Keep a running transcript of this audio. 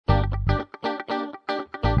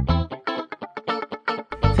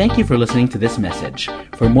thank you for listening to this message.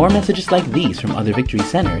 For more messages like these from other Victory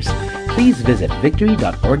Centers, please visit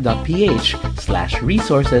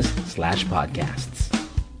victory.org.ph/resources/podcasts.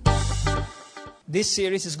 This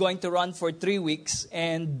series is going to run for 3 weeks,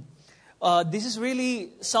 and this is really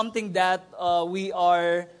something that we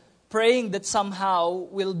are praying that somehow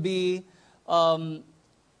will be,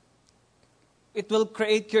 it will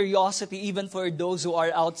create curiosity even for those who are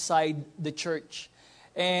outside the church.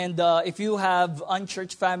 And if you have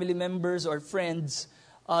unchurched family members or friends,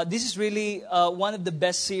 this is really one of the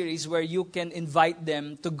best series where you can invite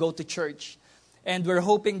them to go to church. And we're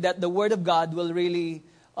hoping that the Word of God will really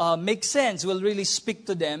make sense, will really speak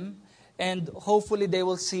to them, and hopefully they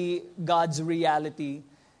will see God's reality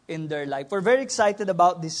in their life. We're very excited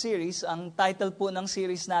about this series. Ang title po ng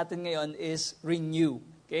series natin ngayon is Renew.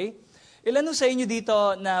 Okay? Ilan sa inyo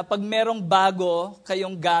dito na pag merong bago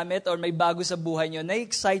kayong gamit or may bago sa buhay nyo,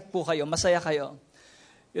 na-excite po kayo, masaya kayo?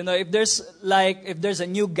 You know, if there's a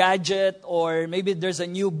new gadget, or maybe there's a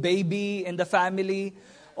new baby in the family,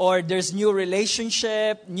 or there's new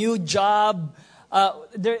relationship, new job,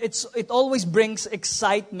 it always brings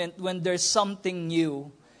excitement when there's something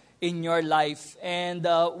new in your life. And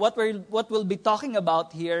what we'll be talking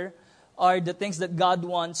about here are the things that God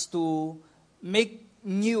wants to make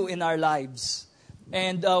new in our lives.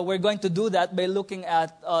 And we're going to do that by looking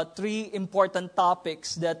at 3 important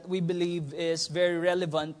topics that we believe is very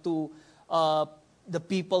relevant to the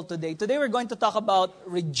people today. Today we're going to talk about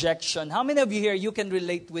rejection. How many of you here, you can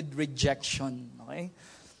relate with rejection? Okay?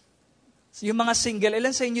 So yung mga single,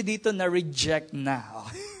 ilan sa inyo dito na-reject na?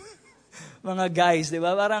 Okay. Mga guys, di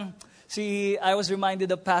ba? Parang, I was reminded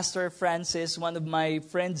of Pastor Francis, one of my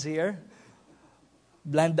friends here.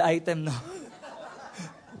 Bland item, no?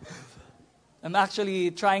 I'm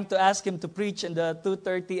actually trying to ask him to preach in the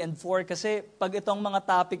 2:30 and 4 kasi pag itong mga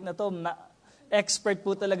topic na to, expert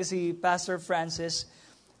po talaga si Pastor Francis.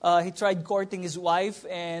 He tried courting his wife,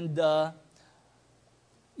 and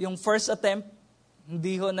yung first attempt,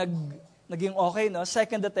 hindi ho naging okay, no?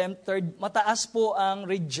 Second attempt, third, mataas po ang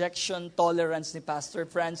rejection tolerance ni Pastor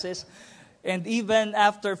Francis. And even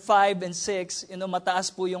after 5 and 6,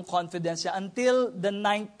 mataas po yung confidence niya. Until the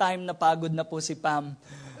 9th time na pagod na po si Pam.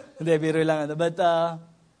 Hindi, biro lang. But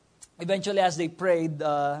eventually as they prayed,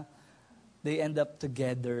 they end up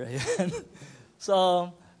together.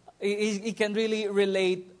 So, he can really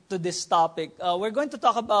relate to this topic. We're going to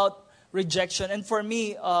talk about rejection. And for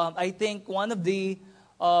me, I think one of the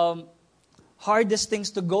hardest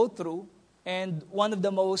things to go through, and one of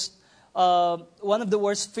the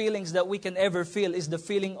worst feelings that we can ever feel is the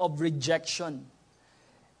feeling of rejection,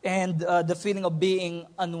 and the feeling of being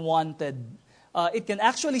unwanted. It can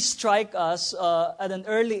actually strike us at an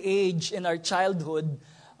early age in our childhood.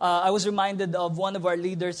 I was reminded of one of our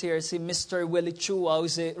leaders here, si Mr. Willie Chua,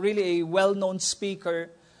 who's really a well-known speaker,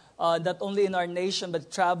 not only in our nation but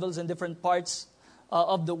travels in different parts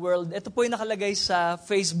of the world. Ito po yung nakalagay sa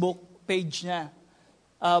Facebook page niya.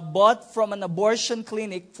 Bought from an abortion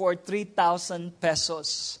clinic for 3,000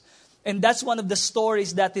 pesos. And that's one of the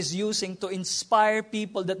stories that is using to inspire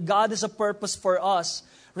people that God has a purpose for us,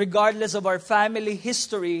 regardless of our family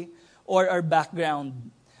history or our background.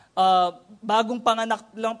 Bagong panganak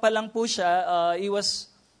lang pa lang po siya, he was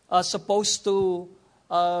supposed to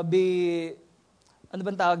be, ano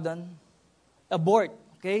bang tawag doon? Abort,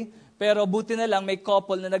 okay? Pero buti na lang, may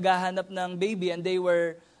couple na naghahanap ng baby, and they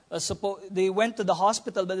went to the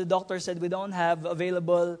hospital, but the doctor said, we don't have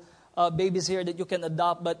available babies here that you can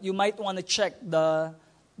adopt, but you might want to check the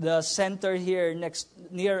center here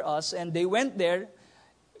near us. And they went there.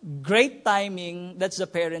 Great timing. That's the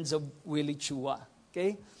parents of Willie Chua.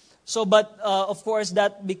 Okay? So, but of course,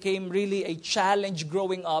 that became really a challenge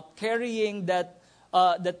growing up, carrying that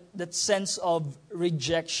sense of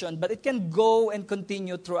rejection. But it can go and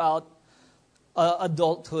continue throughout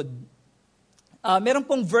adulthood. Meron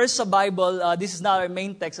pong verse sa Bible, this is not our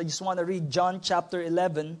main text, I just want to read John chapter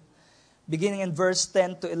 11, beginning in verse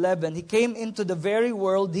 10 to 11. He came into the very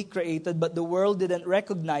world He created, but the world didn't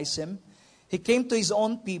recognize Him. He came to His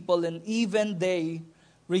own people, and even they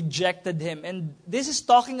rejected Him. And this is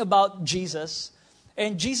talking about Jesus.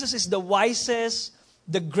 And Jesus is the wisest,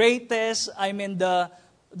 the greatest,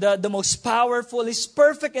 the most powerful. He's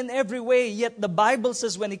perfect in every way. Yet the Bible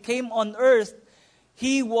says when He came on earth,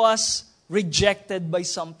 He was rejected by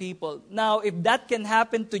some people. Now, if that can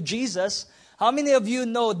happen to Jesus, how many of you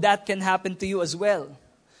know that can happen to you as well?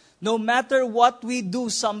 No matter what we do,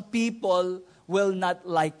 some people will not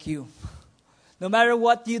like you. No matter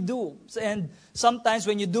what you do. And sometimes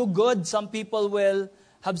when you do good, some people will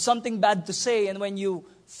have something bad to say. And when you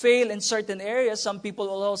fail in certain areas, some people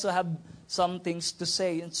will also have some things to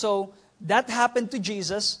say. And so that happened to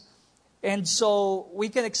Jesus. And so we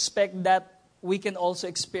can expect that we can also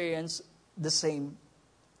experience the same.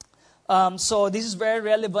 So this is very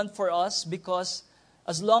relevant for us because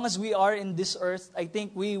as long as we are in this earth, I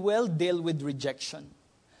think we will deal with rejection.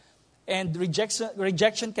 And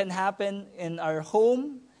rejection can happen in our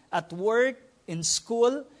home, at work, in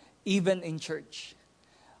school, even in church.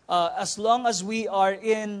 As long as we are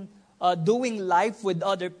in doing life with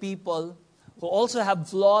other people who also have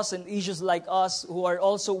flaws and issues like us, who are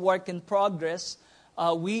also work in progress,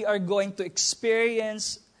 we are going to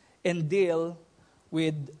experience and deal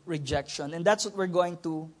with rejection. And that's what we're going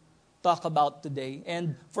to talk about today.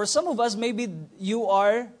 And for some of us, maybe you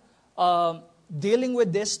are dealing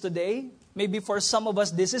with this today. Maybe for some of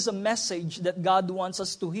us, this is a message that God wants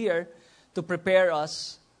us to hear to prepare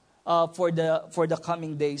us for the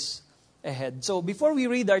coming days ahead. So before we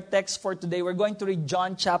read our text for today, we're going to read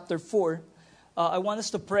John chapter 4. I want us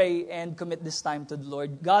to pray and commit this time to the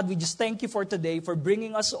Lord. God, we just thank you for today, for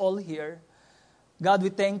bringing us all here. God, we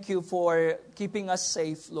thank you for keeping us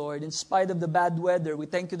safe, Lord. In spite of the bad weather, we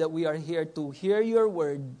thank you that we are here to hear your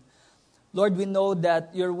word. Lord, we know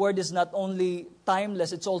that your word is not only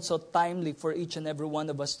timeless, it's also timely for each and every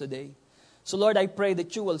one of us today. So Lord, I pray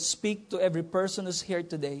that you will speak to every person who's here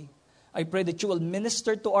today. I pray that you will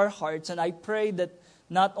minister to our hearts, and I pray that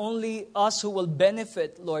not only us who will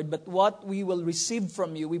benefit, Lord, but what we will receive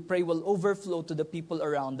from you, we pray will overflow to the people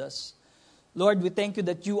around us. Lord, we thank you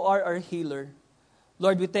that you are our healer.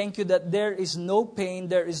 Lord, we thank you that there is no pain,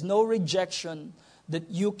 there is no rejection that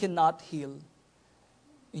you cannot heal.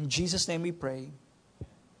 In Jesus' name we pray.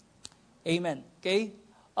 Amen. Okay?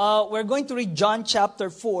 We're going to read John chapter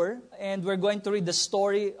 4, and we're going to read the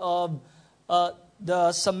story of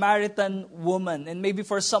the Samaritan woman. And maybe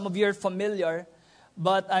for some of you are familiar,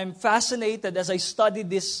 but I'm fascinated as I study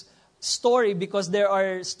this story because there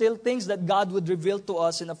are still things that God would reveal to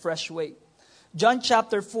us in a fresh way. John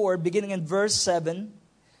chapter 4, beginning in verse 7,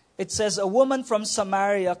 it says, "A woman from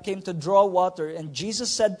Samaria came to draw water, and Jesus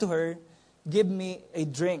said to her, 'Give me a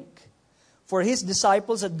drink.' For his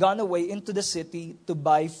disciples had gone away into the city to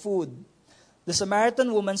buy food. The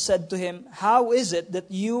Samaritan woman said to him, 'How is it that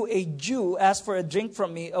you, a Jew, ask for a drink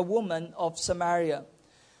from me, a woman of Samaria?'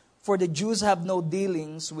 For the Jews have no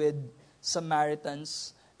dealings with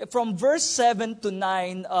Samaritans." From verse 7 to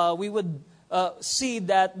 9, we would see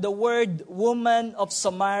that the word woman of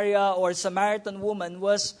Samaria or Samaritan woman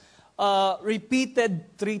was repeated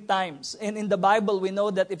 3 times. And in the Bible, we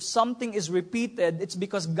know that if something is repeated, it's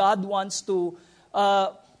because God wants to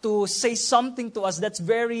say something to us that's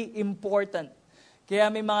very important.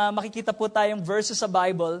 Kaya may mga makikita po tayong verses sa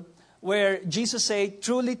Bible where Jesus say,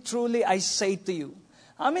 "Truly, truly, I say to you."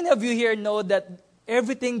 How many of you here know that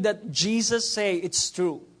everything that Jesus say, it's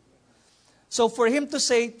true? So for him to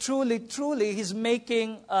say, "Truly, truly," he's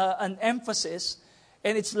making an emphasis.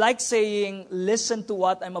 And it's like saying, listen to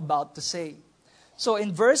what I'm about to say. So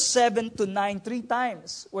in verse 7 to 9, 3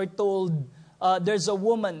 times, we're told there's a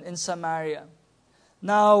woman in Samaria.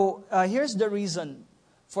 Now, here's the reason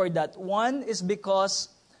for that. One is because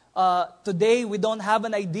today we don't have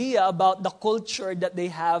an idea about the culture that they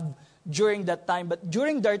have during that time. But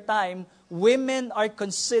during their time, women are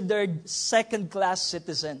considered second-class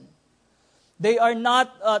citizens. They are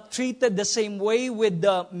not treated the same way with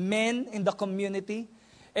the men in the community,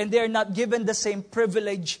 and they are not given the same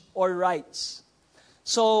privilege or rights.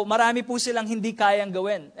 So marami po silang hindi kayang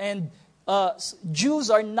gawin. And Jews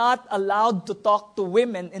are not allowed to talk to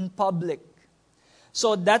women in public.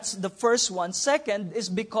 So that's the first one. Second is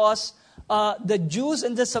because the Jews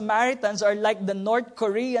and the Samaritans are like the North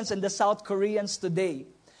Koreans and the South Koreans today.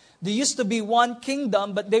 They used to be one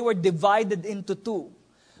kingdom, but they were divided into 2.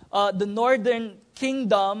 The northern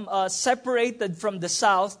kingdom separated from the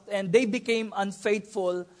south, and they became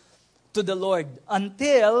unfaithful to the Lord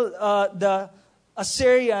until the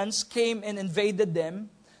Assyrians came and invaded them.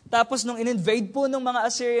 Tapos nung in-invade po ng mga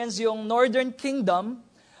Assyrians yung northern kingdom,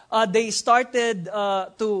 they started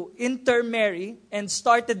to intermarry and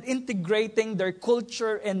started integrating their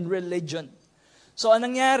culture and religion. So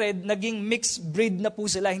anong nangyari, naging mixed breed na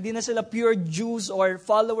po sila. Hindi na sila pure Jews or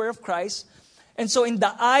follower of Christ. And so in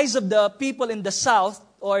the eyes of the people in the south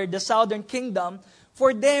or the southern kingdom,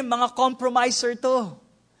 for them, mga compromiser to.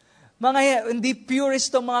 Mga hindi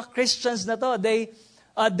purist to mga Christians na to.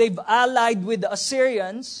 They've allied with the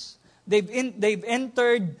Assyrians. They've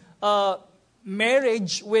entered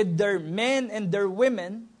marriage with their men and their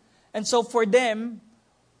women. And so for them,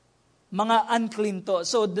 mga unclean to.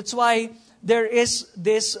 So that's why there is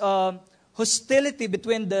this hostility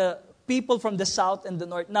between the people from the south and the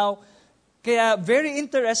north. Now, Kaya very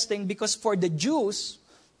interesting because for the Jews,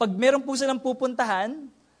 pag meron po silang pupuntahan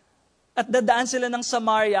at dadaan sila ng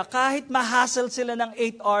Samaria, kahit ma-hassle sila ng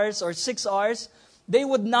 8 hours or 6 hours, they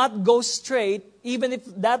would not go straight, even if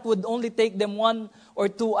that would only take them 1 or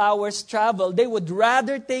 2 hours travel. They would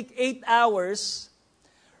rather take 8 hours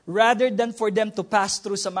rather than for them to pass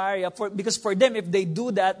through Samaria. Because for them, if they do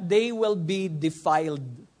that, they will be defiled.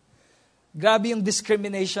 Grabe yung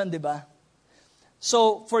discrimination, di ba?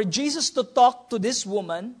 So, for Jesus to talk to this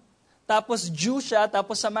woman, tapos Jew siya,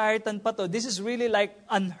 tapos Samaritan pa to, this is really like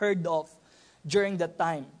unheard of during that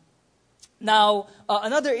time. Now,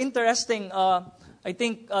 another interesting,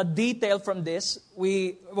 detail from this,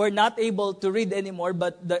 we were not able to read anymore,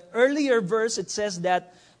 but the earlier verse, it says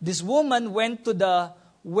that this woman went to the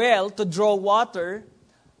well to draw water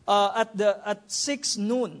at 6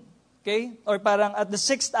 noon. Okay? Or parang at the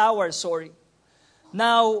 6th hour, sorry.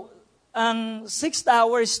 Now, ang 6th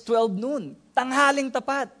hour is 12 noon. Tanghaling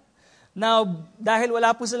tapat. Now, dahil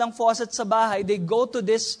wala po silang faucet sa bahay, they go to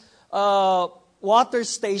this water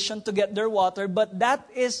station to get their water. But that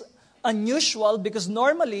is unusual because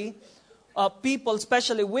normally, people,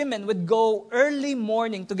 especially women, would go early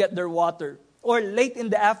morning to get their water. Or late in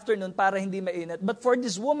the afternoon para hindi mainit. But for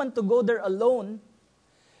this woman to go there alone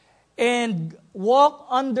and walk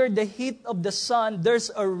under the heat of the sun,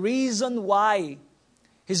 there's a reason why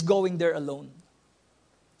he's going there alone.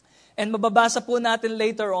 And mababasa po natin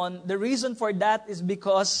later on, the reason for that is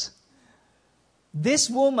because this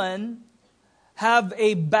woman have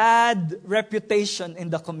a bad reputation in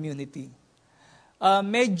the community.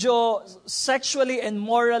 Medyo sexually and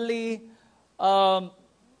morally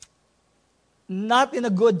not in a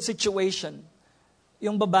good situation,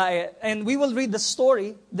 yung babae. And we will read the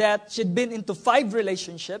story that she'd been into 5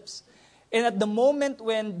 relationships. And at the moment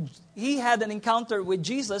when he had an encounter with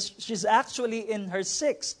Jesus, she's actually in her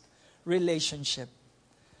 6th relationship.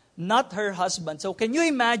 Not her husband. So can you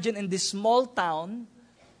imagine in this small town,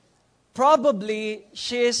 probably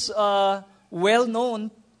she's well known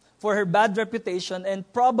for her bad reputation and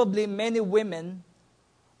probably many women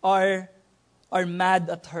are mad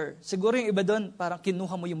at her. Siguro yung iba doon, parang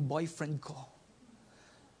kinuha mo yung boyfriend ko.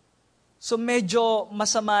 So medyo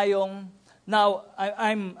masama yung, now,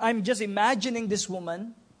 I'm just imagining this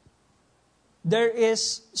woman. There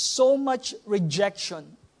is so much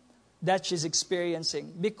rejection that she's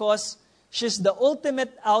experiencing because she's the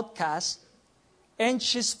ultimate outcast and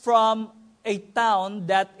she's from a town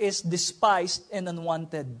that is despised and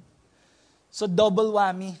unwanted. So double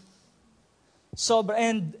whammy.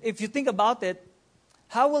 And if you think about it,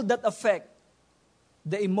 how will that affect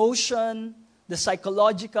the emotion, the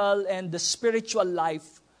psychological, and the spiritual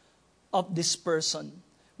life of this person?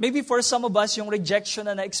 Maybe for some of us, yung rejection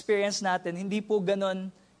na na-experience natin, hindi po ganon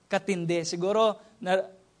katindi. Siguro,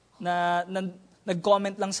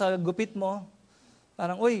 nag-comment lang sa gupit mo,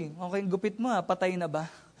 parang, uy, okay yung gupit mo, patay na ba?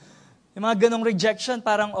 Yung mga ganong rejection,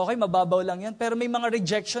 parang okay, mababaw lang yan. Pero may mga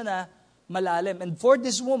rejection na malalim. And for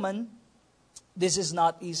this woman, this is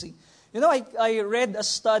not easy. You know, I read a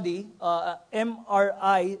study,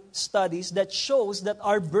 MRI studies, that shows that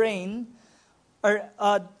our brain,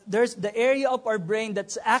 there's the area of our brain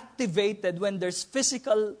that's activated when there's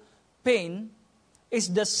physical pain is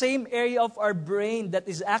the same area of our brain that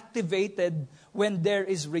is activated when there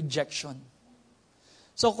is rejection.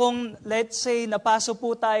 So kung, let's say, napaso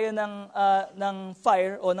po tayo ng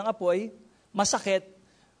fire o ng apoy, masakit,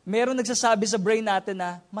 meron nagsasabi sa brain natin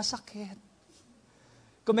na, masakit.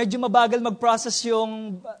 Kung medyo mabagal mag-process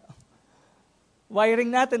yung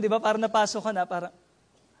wiring natin, di ba? Parang napasok ka na, parang,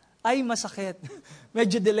 ay, masakit.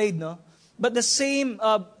 Medyo delayed, no? But the same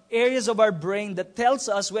areas of our brain that tells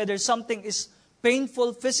us whether something is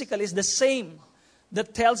painful physically is the same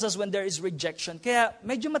that tells us when there is rejection. Kaya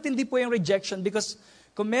medyo matindi po yung rejection because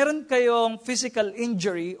kung meron kayong physical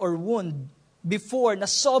injury or wound before na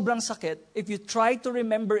sobrang sakit, if you try to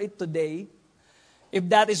remember it today, if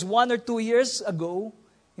that is 1 or 2 years ago,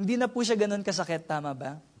 hindi na po siya ganun kasakit, tama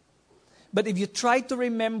ba? But if you try to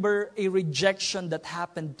remember a rejection that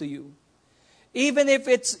happened to you, even if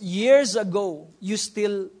it's years ago, you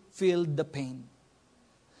still feel the pain.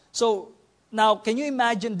 So, now, can you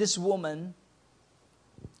imagine this woman,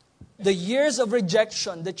 the years of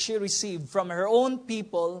rejection that she received from her own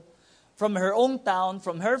people, from her own town,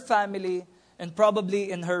 from her family, and probably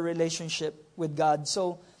in her relationship with God.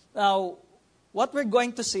 So, now, what we're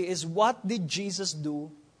going to see is what did Jesus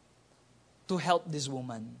do to help this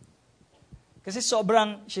woman? Kasi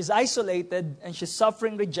she's isolated and she's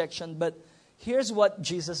suffering rejection, but here's what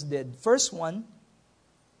Jesus did. First one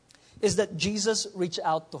is that Jesus reached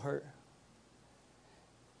out to her.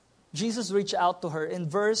 Jesus reached out to her. In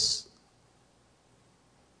verse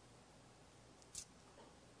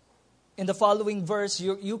in the following verse,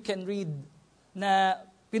 you can read na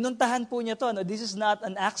pinuntahan po niya to. No? This is not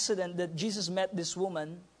an accident that Jesus met this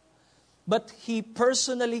woman, but He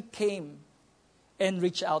personally came and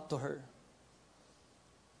reached out to her.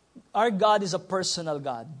 Our God is a personal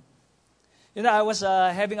God. You know, I was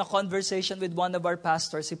having a conversation with one of our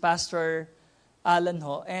pastors, si Pastor Alan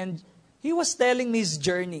Ho, and he was telling me his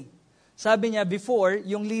journey. Sabi niya, before,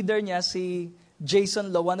 yung leader niya, si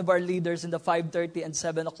Jason Lo, one of our leaders in the 5:30 and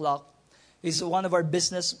 7 o'clock, is one of our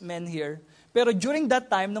businessmen here. Pero during that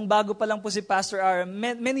time, nung bago pa lang po si Pastor R,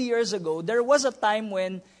 many years ago, there was a time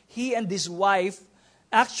when he and his wife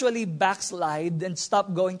actually backslide and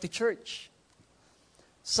stopped going to church.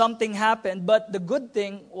 Something happened, but the good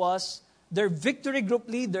thing was their victory group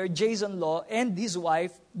leader, Jason Law, and his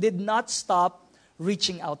wife did not stop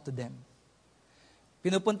reaching out to them.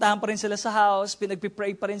 Pinupuntahan pa rin sila sa house,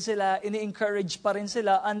 pinagpipray pa rin sila, ini-encourage pa rin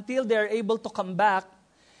sila until they are able to come back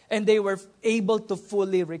and they were able to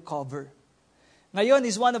fully recover. Ngayon,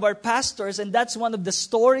 he's one of our pastors, and that's one of the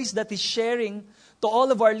stories that he's sharing to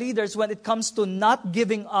all of our leaders when it comes to not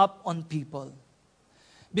giving up on people.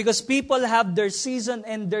 Because people have their season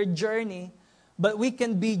and their journey, but we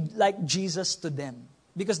can be like Jesus to them.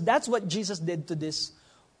 Because that's what Jesus did to this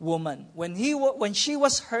woman. When she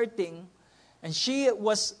was hurting, and she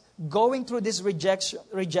was going through this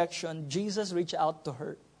rejection, Jesus reached out to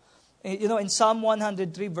her. You know, in Psalm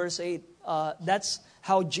 103 verse 8, that's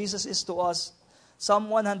how Jesus is to us. Psalm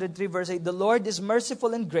 103 verse 8, the Lord is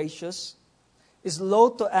merciful and gracious, is slow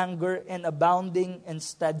to anger and abounding in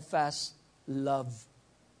steadfast love.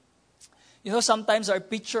 You know, sometimes our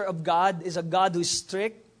picture of God is a God who is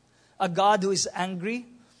strict, a God who is angry,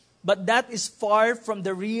 but that is far from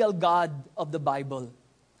the real God of the Bible.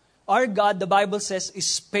 Our God, the Bible says,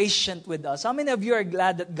 is patient with us. How many of you are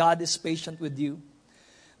glad that God is patient with you?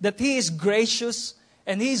 That He is gracious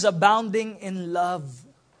and He is abounding in love.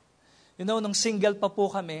 You know, nung single pa po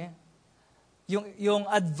kami, yung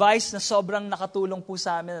advice na sobrang nakatulong po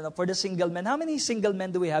sa amin for the single men. How many single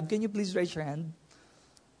men do we have? Can you please raise your hand?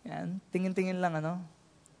 Yan, tingin-tingin lang,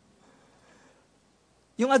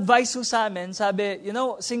 Yung advice po sa amin, sabi, you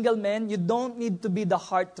know, single men, you don't need to be the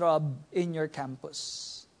heartthrob in your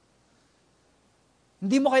campus.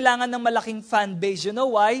 Hindi mo kailangan ng malaking fan base. You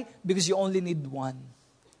know why? Because you only need one.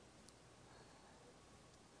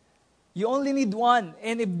 You only need one.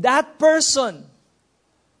 And if that person,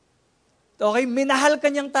 okay, minahal ka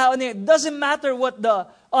niyang tao niya, it doesn't matter what the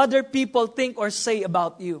other people think or say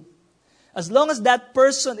about you. As long as that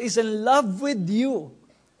person is in love with you,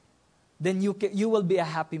 then you will be a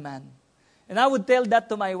happy man. And I would tell that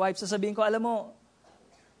to my wife. Sasabihin ko, alam mo,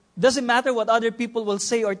 doesn't matter what other people will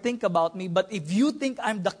say or think about me, but if you think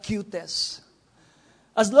I'm the cutest,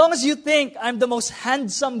 as long as you think I'm the most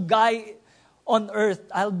handsome guy on earth,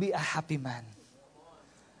 I'll be a happy man.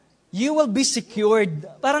 You will be secured.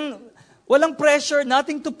 Parang walang pressure,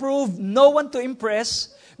 nothing to prove, no one to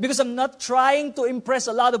impress, because I'm not trying to impress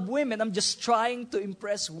a lot of women, I'm just trying to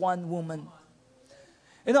impress one woman.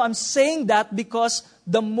 You know, I'm saying that because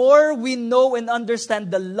the more we know and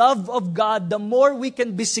understand the love of God, the more we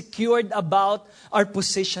can be secured about our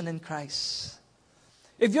position in Christ.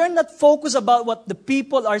 If you're not focused about what the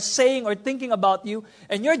people are saying or thinking about you,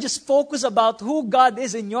 and you're just focused about who God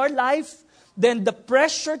is in your life, then the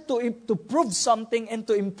pressure to prove something and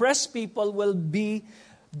to impress people will be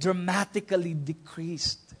dramatically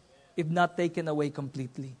decreased, if not taken away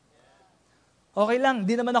completely. Okay lang,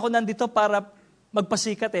 di naman ako nandito para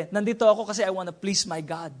magpasikat Nandito ako kasi I want to please my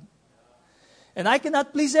God. And I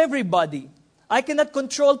cannot please everybody. I cannot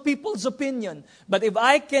control people's opinion. But if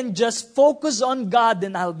I can just focus on God,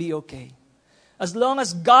 then I'll be okay. As long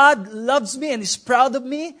as God loves me and is proud of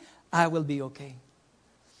me, I will be okay.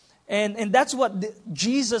 And that's what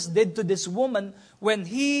Jesus did to this woman. When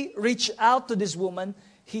He reached out to this woman,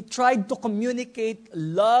 He tried to communicate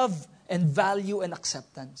love and value and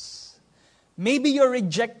acceptance. Maybe you're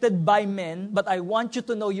rejected by men, but I want you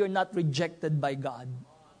to know you're not rejected by God.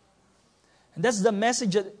 And that's the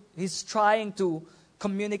message that He's trying to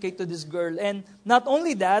communicate to this girl. And not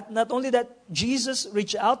only that Jesus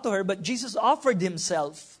reached out to her, but Jesus offered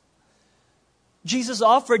Himself. Jesus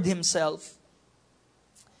offered Himself.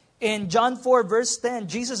 In John 4 verse 10,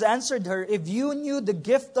 Jesus answered her, if you knew the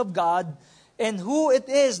gift of God and who it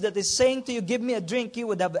is that is saying to you, give me a drink, you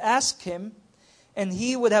would have asked Him, and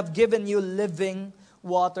He would have given you living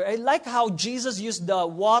water. I like how Jesus used the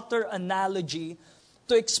water analogy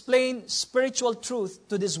to explain spiritual truth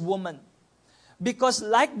to this woman. Because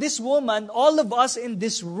like this woman, all of us in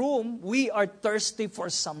this room, we are thirsty for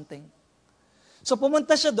something. So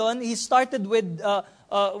pumunta siya doon. He started with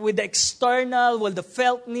the external, the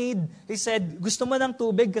felt need. He said, gusto mo ng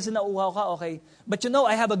tubig kasi nauuhaw ka? Okay. But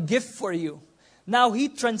I have a gift for you. Now, he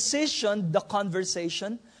transitioned the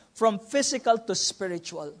conversation from physical to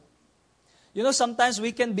spiritual. Sometimes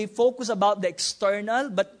we can be focused about the external,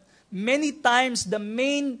 but many times the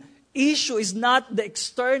main issue is not the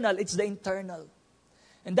external, it's the internal.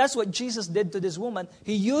 And that's what Jesus did to this woman.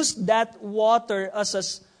 He used that water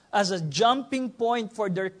as a jumping point for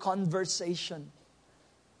their conversation.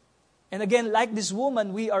 And again, like this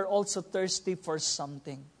woman, we are also thirsty for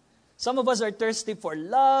something. Some of us are thirsty for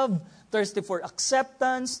love, thirsty for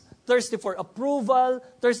acceptance, thirsty for approval,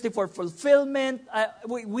 thirsty for fulfillment.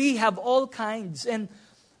 We have all kinds. And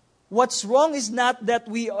what's wrong is not that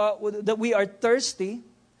we are thirsty.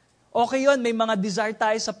 Okay yun, may mga desire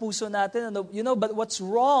tayo sa puso natin. But what's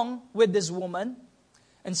wrong with this woman,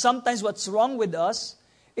 and sometimes what's wrong with us,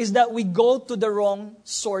 is that we go to the wrong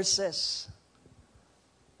sources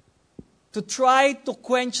to try to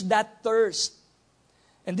quench that thirst.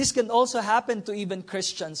 And this can also happen to even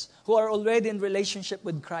Christians who are already in relationship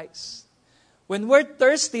with Christ. When we're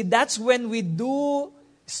thirsty, that's when we do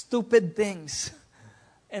stupid things.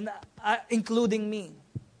 And including me.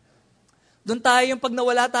 Doon tayo yung pag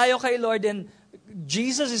nawala tayo kay Lord, and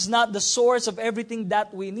Jesus is not the source of everything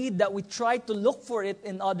that we need, that we try to look for it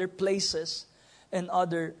in other places and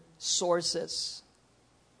other sources.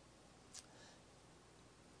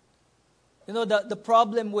 The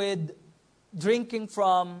problem with drinking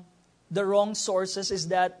from the wrong sources is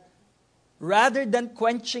that rather than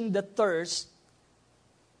quenching the thirst,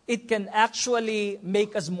 it can actually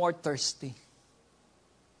make us more thirsty.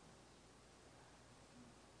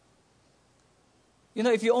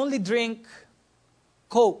 If you only drink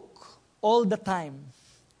Coke all the time,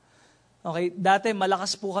 okay, dati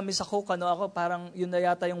malakas po kami sa Coke, ako, parang yun na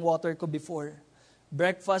yata yung water ko before.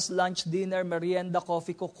 Breakfast, lunch, dinner, merienda,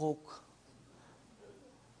 coffee ko, Coke.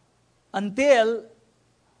 Until,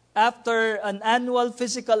 after an annual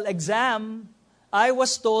physical exam, I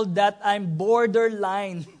was told that I'm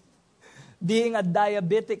borderline being a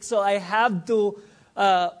diabetic. So I have to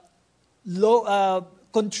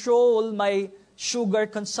control my sugar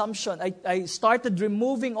consumption. I started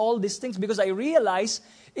removing all these things because I realized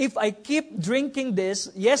if I keep drinking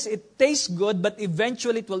this, yes, it tastes good, but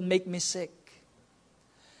eventually it will make me sick.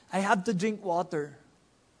 I have to drink water.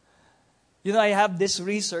 I have this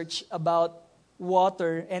research about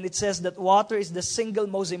water, and it says that water is the single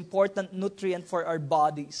most important nutrient for our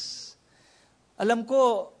bodies. Alam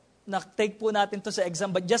ko, na-take po natin to sa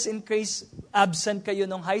exam, but just in case absent kayo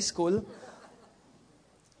nung high school,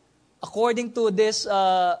 according to this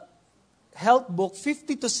health book,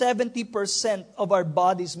 50 to 70% of our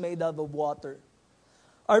body is made out of water.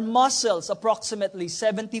 Our muscles, approximately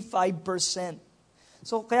 75%.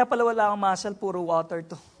 So, kaya pala wala akong muscle, puro water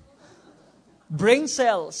to. Brain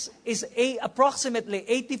cells is approximately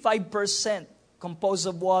 85% composed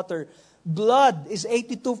of water. Blood is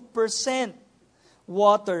 82%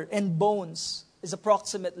 water. And bones is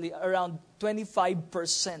approximately around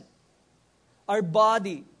 25%. Our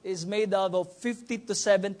body is made out of 50 to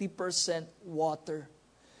 70% water.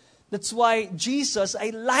 That's why Jesus,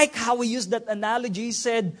 I like how he used that analogy. He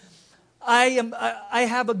said, I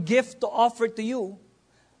have a gift to offer to you.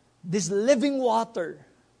 This living water.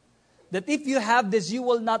 That if you have this, you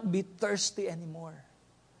will not be thirsty anymore.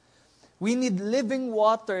 We need living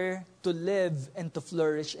water to live and to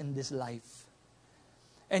flourish in this life.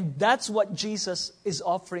 And that's what Jesus is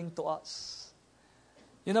offering to us.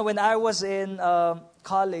 When I was in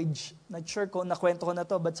college, not sure kung nakwento ko na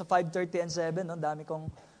to, but sa 5:30 and 7, dami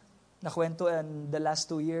kong nakwento in the last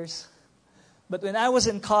 2 years. But when I was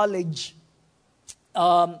in college,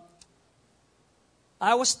 I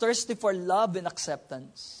was thirsty for love and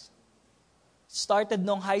acceptance. Started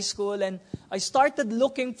nung high school, and I started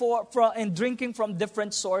looking for and drinking from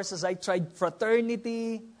different sources. I tried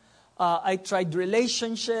fraternity, I tried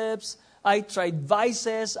relationships, I tried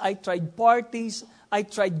vices, I tried parties, I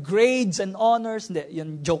tried grades and honors. Hindi,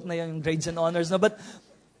 yung joke na yung grades and honors. No? But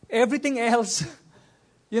everything else,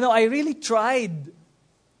 I really tried.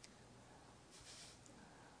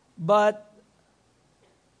 But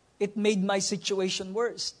it made my situation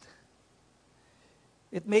worse.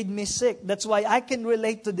 It made me sick. That's why I can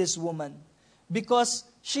relate to this woman. Because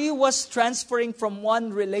she was transferring from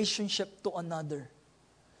one relationship to another.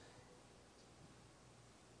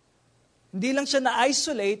 Hindi lang siya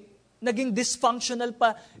na-isolate, naging dysfunctional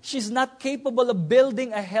pa. She's not capable of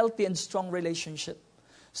building a healthy and strong relationship.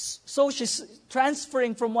 So she's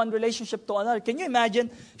transferring from one relationship to another. Can you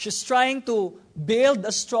imagine? She's trying to build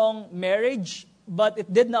a strong marriage, but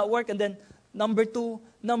it did not work. And then number 2,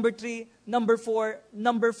 number 3, number 4,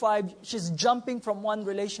 number 5. She's jumping from one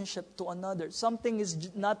relationship to another. Something is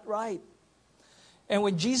not right. And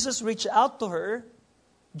when Jesus reached out to her,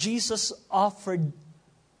 Jesus offered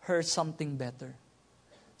her something better.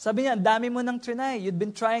 Sabi niya, ang dami mo nang trinay. You've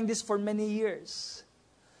been trying this for many years.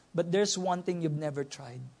 But there's one thing you've never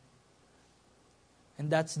tried. And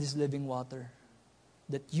that's this living water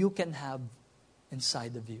that you can have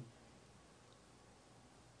inside of you.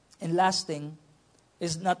 And last thing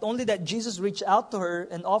is not only that Jesus reached out to her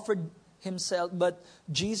and offered himself, but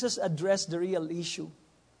Jesus addressed the real issue.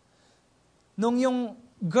 Nung yung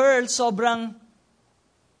girl, sobrang,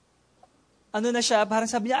 na siya, parang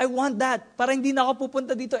sabi niya, I want that. Parang hindi na ako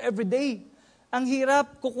pupunta dito every day. Ang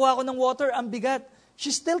hirap, kukuha ko ng water, ang bigat.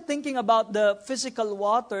 She's still thinking about the physical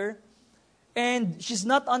water, and she's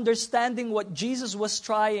not understanding what Jesus was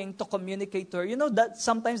trying to communicate to her. You know that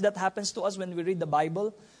sometimes that happens to us when we read the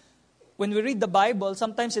Bible. When we read the Bible,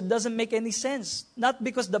 sometimes it doesn't make any sense. Not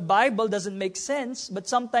because the Bible doesn't make sense, but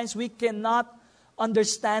sometimes we cannot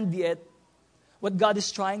understand yet what God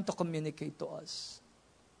is trying to communicate to us.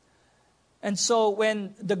 And so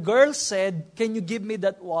when the girl said, can you give me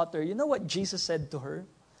that water? You know what Jesus said to her?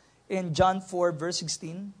 In John 4, verse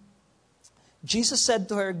 16. Jesus said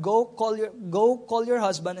to her, go call your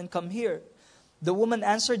husband and come here. The woman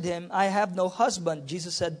answered him, I have no husband.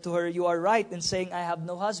 Jesus said to her, you are right in saying, I have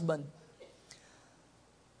no husband.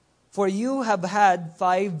 For you have had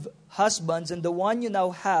 5 husbands, and the one you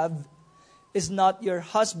now have is not your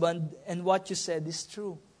husband, and what you said is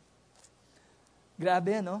true.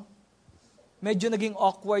 Grabe, no? Medyo naging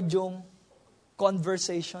awkward yung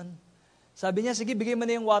conversation. Sabi niya, sige, bigay mo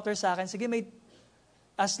na yung water sa akin. Sige, may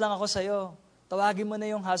ask lang ako sa'yo. Tawagin mo na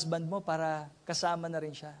yung husband mo para kasama na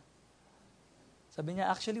rin siya. Sabi niya,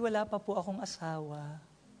 actually, wala pa po akong asawa.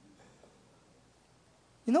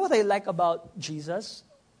 You know what I like about Jesus?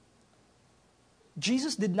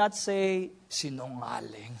 Jesus did not say,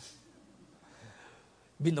 sinungaling.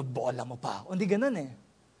 Binobola mo pa. Hindi ganun eh.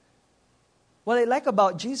 What I like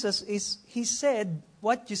about Jesus is, He said,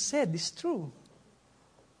 what you said is true.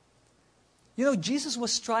 You know, Jesus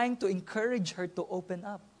was trying to encourage her to open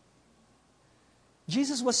up.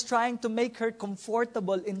 Jesus was trying to make her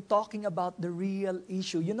comfortable in talking about the real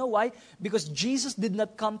issue. You know why? Because Jesus did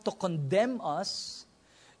not come to condemn us.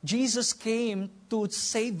 Jesus came to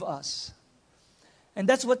save us. And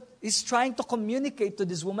that's what He's trying to communicate to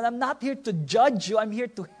this woman. I'm not here to judge you. I'm here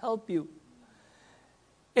to help you.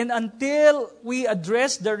 And until we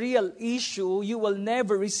address the real issue, you will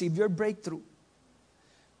never receive your breakthrough.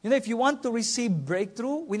 You know, if you want to receive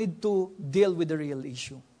breakthrough, we need to deal with the real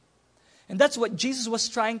issue. And that's what Jesus was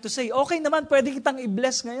trying to say. Okay naman, pwede kitang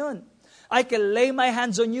i-bless ngayon. I can lay my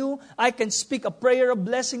hands on you. I can speak a prayer of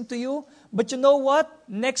blessing to you. But you know what?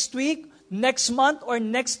 Next week, next month, or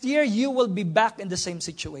next year, you will be back in the same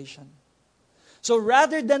situation. So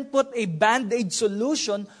rather than put a band-aid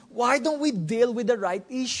solution, why don't we deal with the right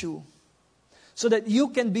issue? So that you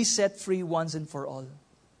can be set free once and for all.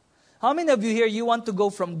 How many of you here, you want to go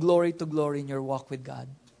from glory to glory in your walk with God?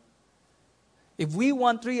 If we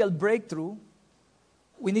want real breakthrough,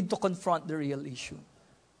 we need to confront the real issue.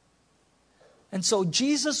 And so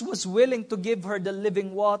Jesus was willing to give her the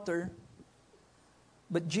living water,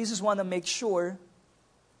 but Jesus wants to make sure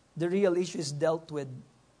the real issue is dealt with.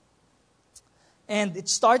 And it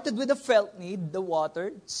started with a felt need, the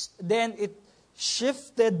water. Then it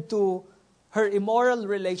shifted to her immoral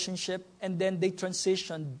relationship, and then they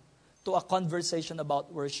transitioned to a conversation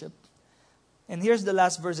about worship. And here's the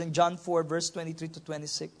last verse in John 4, verse 23 to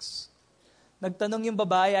 26. Nagtanong yung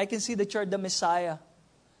babae, I can see that you're the Messiah.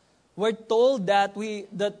 We're told that we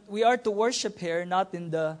are to worship here, not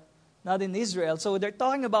in Israel. So they're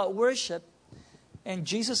talking about worship. And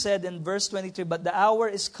Jesus said in verse 23, but the hour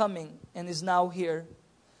is coming and is now here,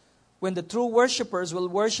 when the true worshipers will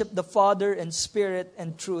worship the Father in spirit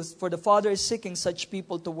and truth, for the Father is seeking such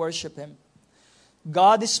people to worship Him.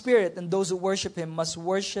 God is spirit, and those who worship Him must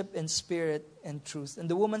worship in spirit and truth. And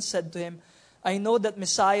the woman said to Him, I know that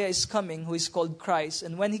Messiah is coming, who is called Christ,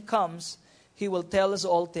 and when He comes, He will tell us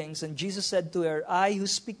all things. And Jesus said to her, I who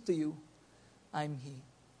speak to you, I'm He.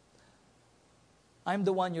 I'm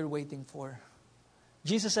the one you're waiting for.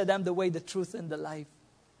 Jesus said, I'm the way, the truth, and the life.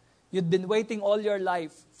 You'd been waiting all your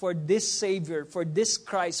life for this Savior, for this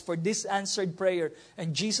Christ, for this answered prayer.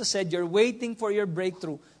 And Jesus said, you're waiting for your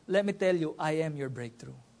breakthrough. Let me tell you, I am your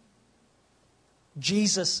breakthrough.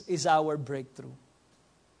 Jesus is our breakthrough.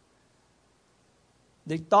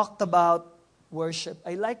 They talked about worship.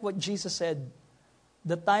 I like what Jesus said.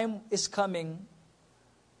 The time is coming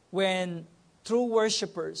when true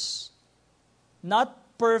worshipers,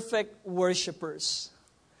 not perfect worshipers.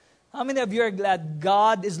 How many of you are glad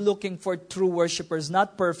God is looking for true worshipers,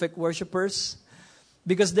 not perfect worshipers?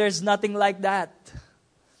 Because there's nothing like that.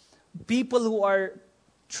 People who are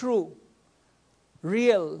true,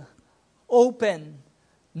 real, open,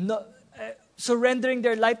 surrendering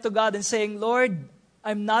their life to God and saying, Lord,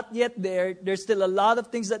 I'm not yet there. There's still a lot of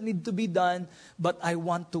things that need to be done, but I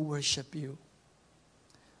want to worship you.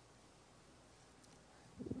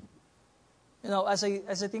 You know, as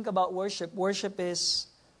I think about worship, worship is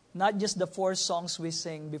not just the 4 songs we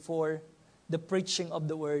sing before the preaching of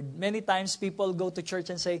the word. Many times people go to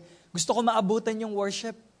church and say, gusto ko maabutan yung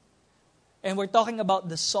worship. And we're talking about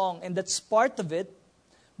the song, and that's part of it.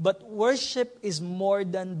 But worship is more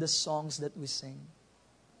than the songs that we sing.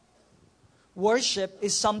 Worship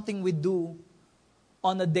is something we do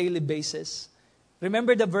on a daily basis.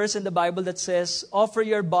 Remember the verse in the Bible that says, offer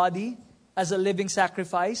your body as a living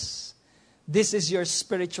sacrifice. This is your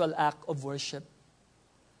spiritual act of worship.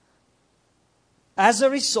 As a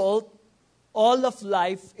result, all of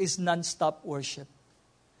life is non-stop worship.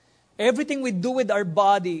 Everything we do with our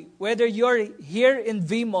body, whether you're here in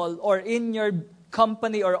V-Mall or in your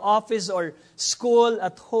company or office or school,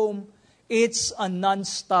 at home, it's a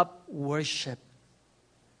non-stop worship.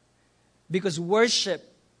 Because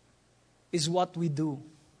worship is what we do.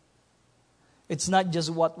 It's not just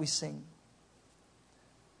what we sing.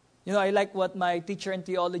 You know, I like what my teacher in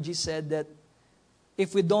theology said, that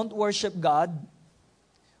if we don't worship God,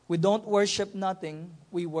 we don't worship nothing,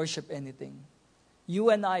 we worship anything. You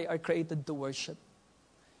and I are created to worship.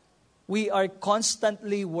 We are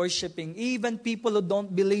constantly worshiping. Even people who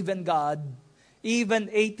don't believe in God, even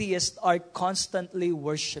atheists are constantly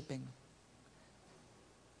worshiping.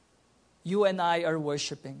 You and I are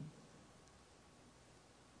worshiping.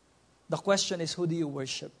 The question is, who do you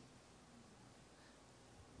worship?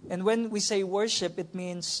 And when we say worship, it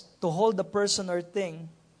means to hold a person or thing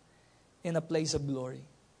in a place of glory.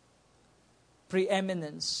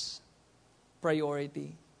 Preeminence,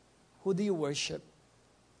 priority. Who do you worship?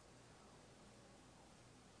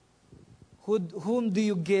 Whom do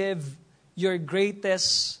you give your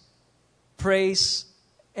greatest praise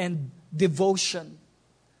and devotion?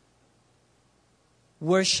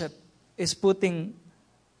 Worship is putting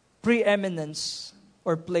preeminence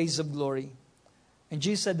or place of glory. And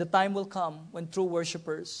Jesus said, the time will come when true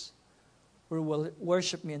worshipers will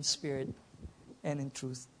worship me in spirit and in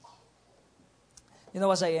truth. You know,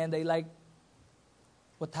 as I end, I like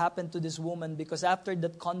what happened to this woman, because after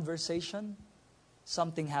that conversation,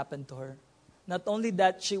 something happened to her. Not only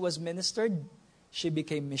that she was ministered, she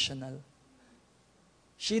became missional.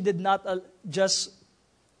 She did not just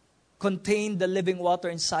contain the living water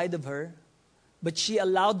inside of her, but she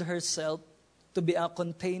allowed herself to be a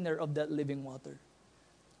container of that living water,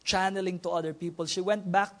 channeling to other people. She went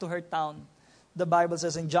back to her town. The Bible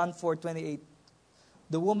says in John 4:28,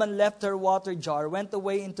 the woman left her water jar, went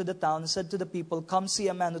away into the town, and said to the people, come see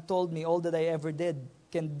a man who told me all that I ever did.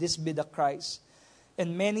 Can this be the Christ?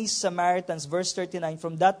 And many Samaritans, verse 39,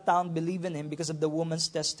 from that town believe in him because of the woman's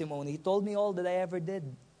testimony. He told me all that I ever did.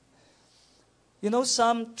 You know,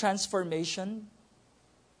 some transformation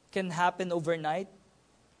can happen overnight.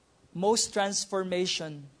 Most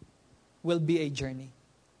transformation will be a journey.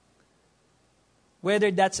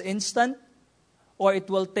 Whether that's instant or it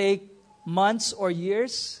will take months or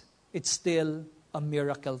years, it's still a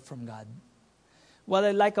miracle from God. What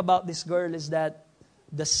I like about this girl is that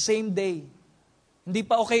the same day, hindi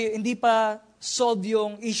pa solve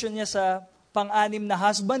yung issue niya sa pang-anim na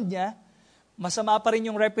husband niya, masama pa rin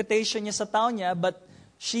yung reputation niya sa town niya, but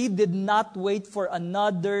she did not wait for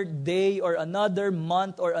another day or another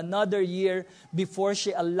month or another year before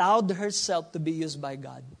she allowed herself to be used by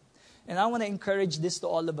God. And I want to encourage this to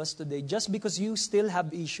all of us today. Just because you still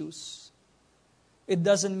have issues, it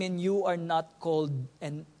doesn't mean you are not called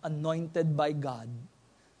and anointed by God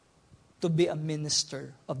to be a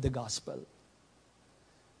minister of the gospel.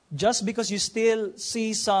 Just because you still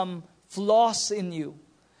see some flaws in you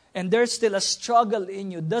and there's still a struggle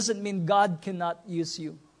in you doesn't mean God cannot use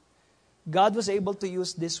you. God was able to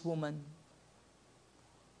use this woman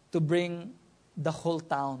to bring the whole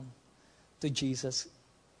town to Jesus.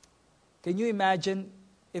 Can you imagine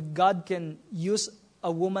if God can use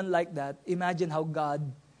a woman like that? Imagine how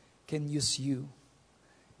God can use you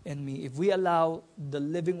and me if we allow the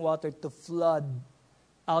living water to flood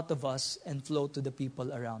out of us and flow to the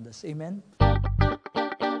people around us. Amen?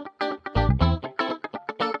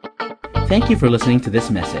 Thank you for listening to this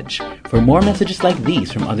message. For more messages like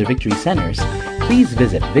these from other Victory Centers, please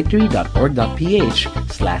visit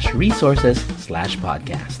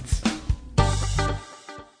victory.org.ph/resources/podcast.